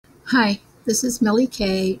Hi, this is Millie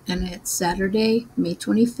K, and it's Saturday, May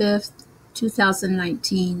 25th,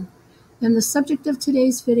 2019. And the subject of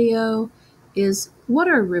today's video is what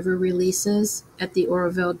are river releases at the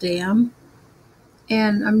Oroville Dam?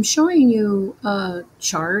 And I'm showing you a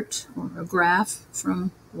chart or a graph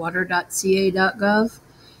from water.ca.gov,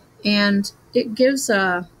 and it gives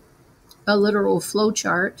a literal flow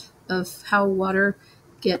chart of how water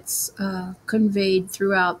gets conveyed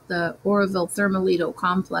throughout the Oroville-Thermalito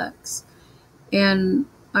Complex. And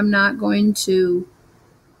I'm not going to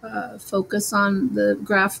focus on the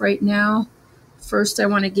graph right now. First, I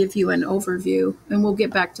want to give you an overview, and we'll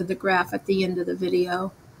get back to the graph at the end of the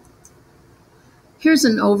video. Here's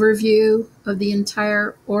an overview of the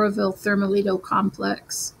entire Oroville-Thermalito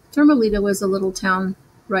Complex. Thermalito is a little town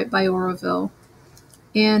right by Oroville.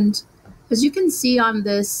 And as you can see on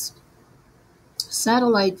this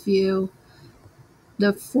satellite view,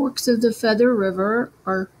 the forks of the Feather River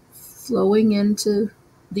are flowing into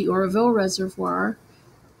the Oroville Reservoir.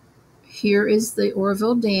 Here is the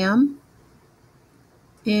Oroville Dam.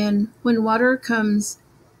 And when water comes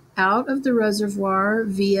out of the reservoir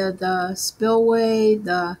via the spillway,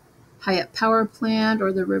 the Hyatt Power Plant,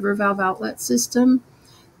 or the river valve outlet system,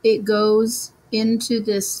 it goes into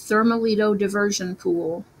this Thermalito diversion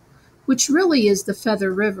pool, which really is the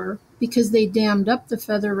Feather River because they dammed up the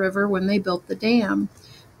Feather River when they built the dam.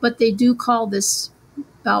 But they do call this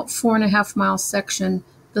about 4.5 mile section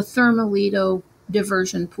the Thermalito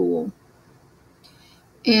diversion pool.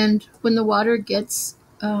 And when the water gets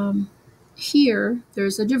here,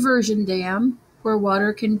 there's a diversion dam where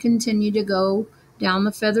water can continue to go down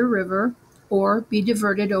the Feather River or be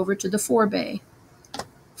diverted over to the forebay.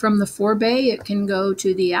 From the forebay, it can go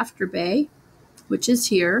to the afterbay, which is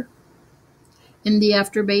here. And the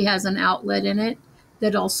afterbay has an outlet in it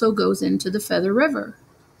that also goes into the Feather River.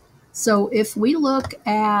 So if we look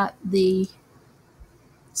at the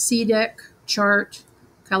CDEC chart,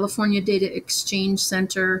 California Data Exchange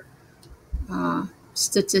Center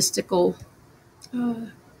statistical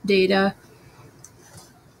data,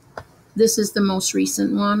 this is the most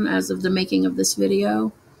recent one as of the making of this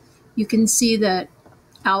video. You can see that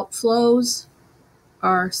outflows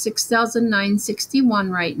are 6,961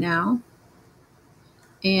 right now,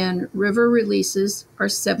 and river releases are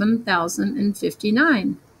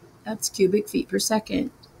 7,059. That's cubic feet per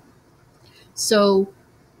second. So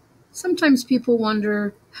sometimes people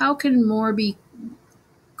wonder, how can more be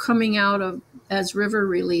coming out of as river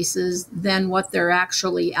releases than what they're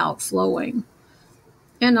actually outflowing?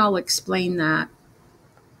 And I'll explain that.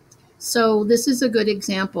 So this is a good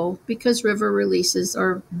example because river releases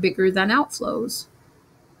are bigger than outflows.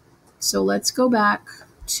 So let's go back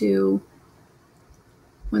to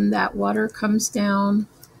when that water comes down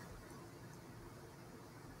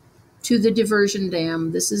to the diversion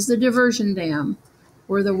dam. This is the diversion dam,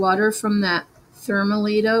 where the water from that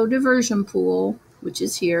Thermalito diversion pool, which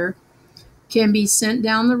is here, can be sent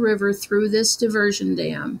down the river through this diversion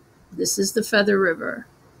dam. This is the Feather River.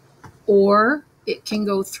 Or it can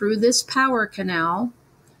go through this power canal,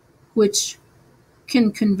 which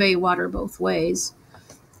can convey water both ways.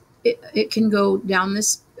 It can go down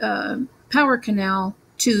this power canal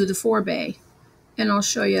to the forebay. And I'll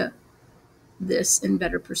show you this in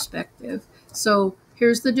better perspective. So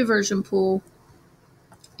here's the diversion pool,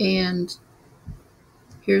 and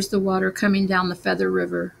here's the water coming down the Feather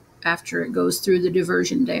River after it goes through the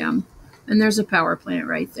diversion dam. And there's a power plant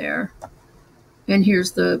right there. And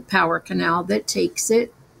here's the power canal that takes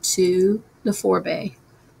it to the forebay.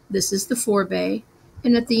 This is the forebay.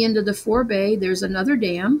 And at the end of the forebay, there's another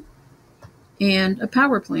dam and a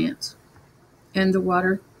power plant. And the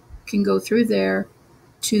water can go through there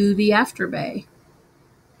to the afterbay.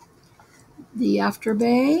 The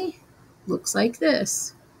afterbay looks like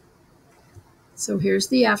this. So here's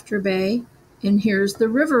the afterbay, and here's the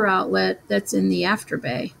river outlet that's in the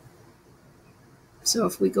afterbay. So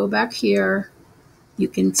if we go back here, you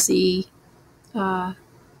can see the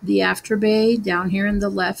afterbay down here in the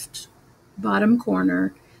left bottom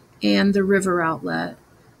corner and the river outlet.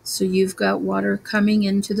 So you've got water coming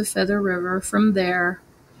into the Feather River from there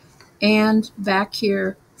and back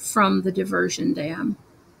here from the diversion dam.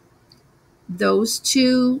 Those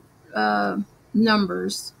two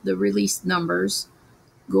numbers, the release numbers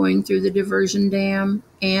going through the diversion dam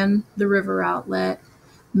and the river outlet,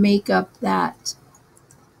 make up that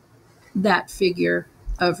figure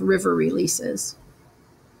of river releases.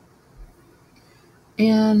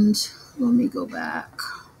 And let me go back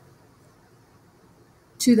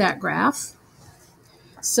to that graph.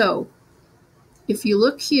 So if you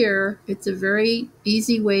look here, it's a very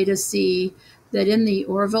easy way to see that in the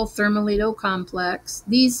Oroville-Thermalito Complex,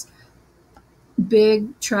 these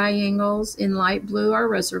Big triangles in light blue are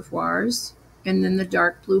reservoirs, and then the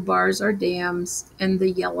dark blue bars are dams, and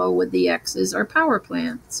the yellow with the X's are power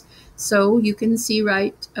plants. So you can see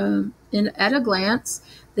right at a glance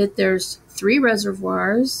that there's 3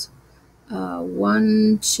 reservoirs,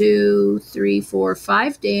 1, 2, 3, 4,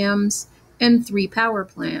 5 dams, and 3 power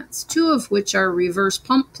plants, 2 of which are reverse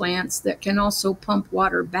pump plants that can also pump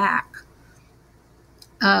water back,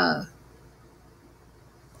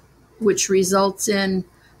 which results in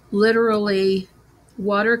literally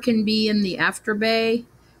water can be in the after bay,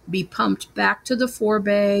 be pumped back to the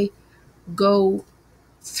forebay, go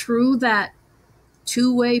through that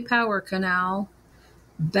 2-way power canal,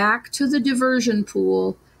 back to the diversion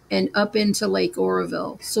pool, and up into Lake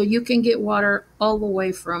Oroville. So you can get water all the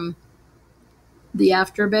way from the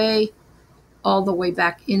after bay all the way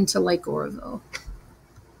back into Lake Oroville.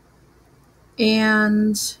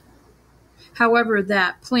 And however,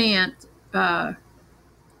 that plant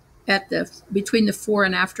between the fore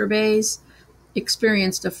and after bays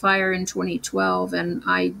experienced a fire in 2012, and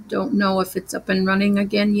I don't know if it's up and running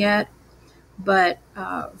again yet, but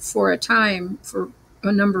for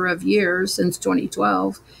a number of years since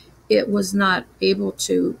 2012, it was not able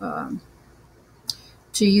to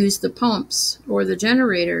use the pumps or the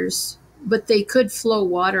generators, but they could flow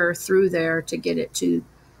water through there to get it to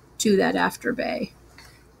that after bay.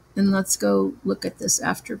 And let's go look at this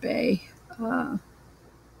after bay.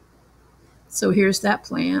 So here's that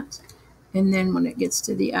plant. And then when it gets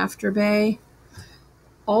to the after bay,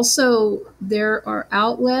 also there are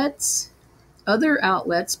other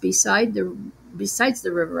outlets besides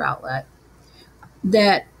the river outlet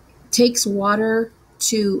that takes water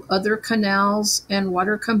to other canals and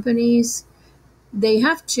water companies. They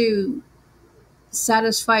have to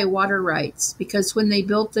satisfy water rights because when they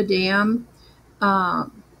built the dam,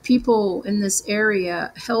 people in this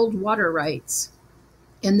area held water rights,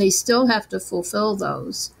 and they still have to fulfill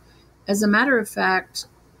those. As a matter of fact,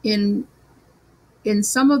 in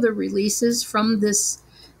some of the releases from this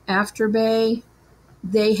after bay,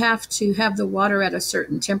 they have to have the water at a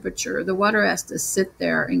certain temperature. The water has to sit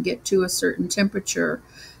there and get to a certain temperature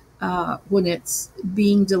when it's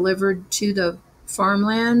being delivered to the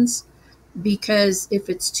farmlands, because if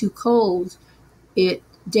it's too cold, it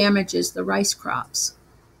damages the rice crops.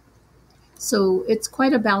 So it's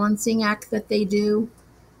quite a balancing act that they do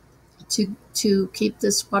to keep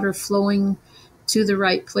this water flowing to the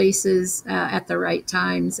right places at the right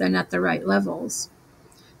times and at the right levels.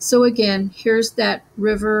 So again, here's that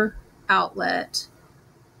river outlet.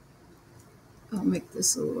 I'll make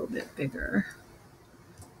this a little bit bigger.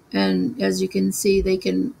 And as you can see, they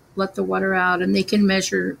can let the water out, and they can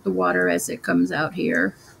measure the water as it comes out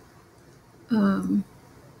here. And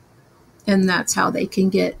that's how they can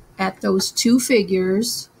get at those 2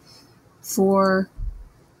 figures for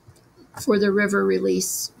the river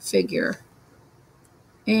release figure.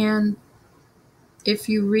 And if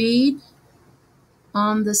you read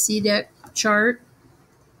on the CDEC chart,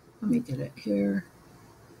 let me get it here.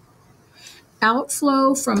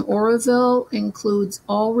 Outflow from Oroville includes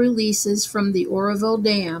all releases from the Oroville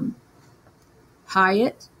Dam,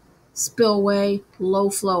 Hyatt, spillway,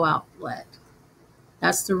 low flow outlet.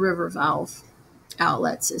 That's the river valve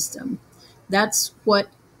outlet system. That's what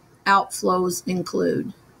outflows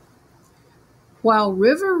include. While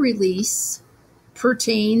river release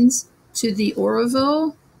pertains to the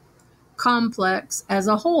Oroville complex as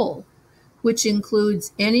a whole, which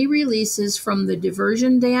includes any releases from the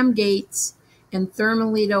Diversion Dam gates and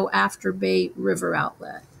Thermalito After Bay River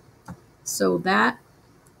outlet. So that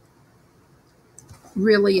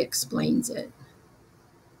really explains it.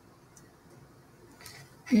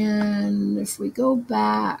 And if we go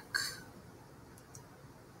back,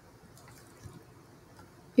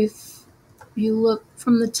 if you look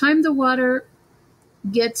from the time the water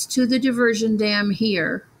gets to the diversion dam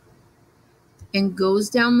here and goes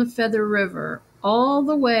down the Feather River, all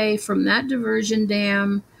the way from that diversion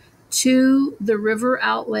dam to the river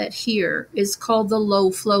outlet here is called the low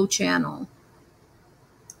flow channel.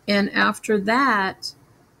 And after that,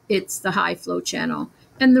 it's the high flow channel.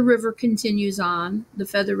 And the river continues on, the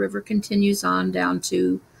Feather River continues on down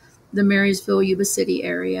to the Marysville, Yuba City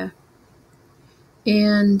area.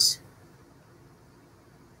 And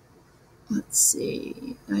let's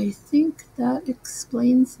see, I think that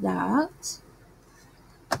explains that.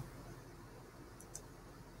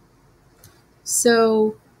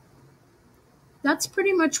 So that's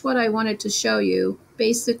pretty much what I wanted to show you,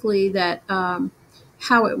 basically that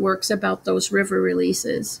how it works about those river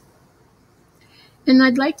releases. And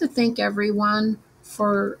I'd like to thank everyone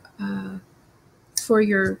for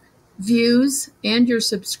your views and your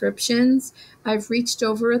subscriptions. I've reached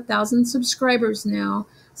over 1,000 subscribers now.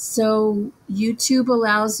 So YouTube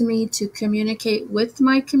allows me to communicate with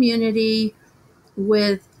my community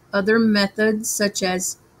with other methods such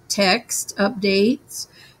as text updates.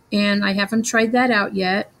 And I haven't tried that out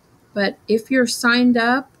yet. But if you're signed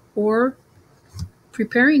up or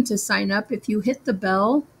preparing to sign up, if you hit the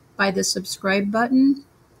bell by the subscribe button,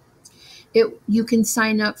 you can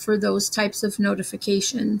sign up for those types of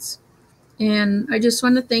notifications. And I just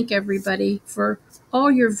want to thank everybody for all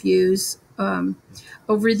your views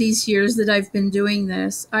over these years that I've been doing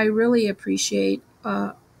this. I really appreciate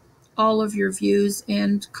all of your views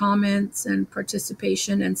and comments and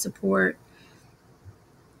participation and support.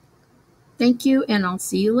 Thank you, and I'll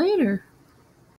see you later.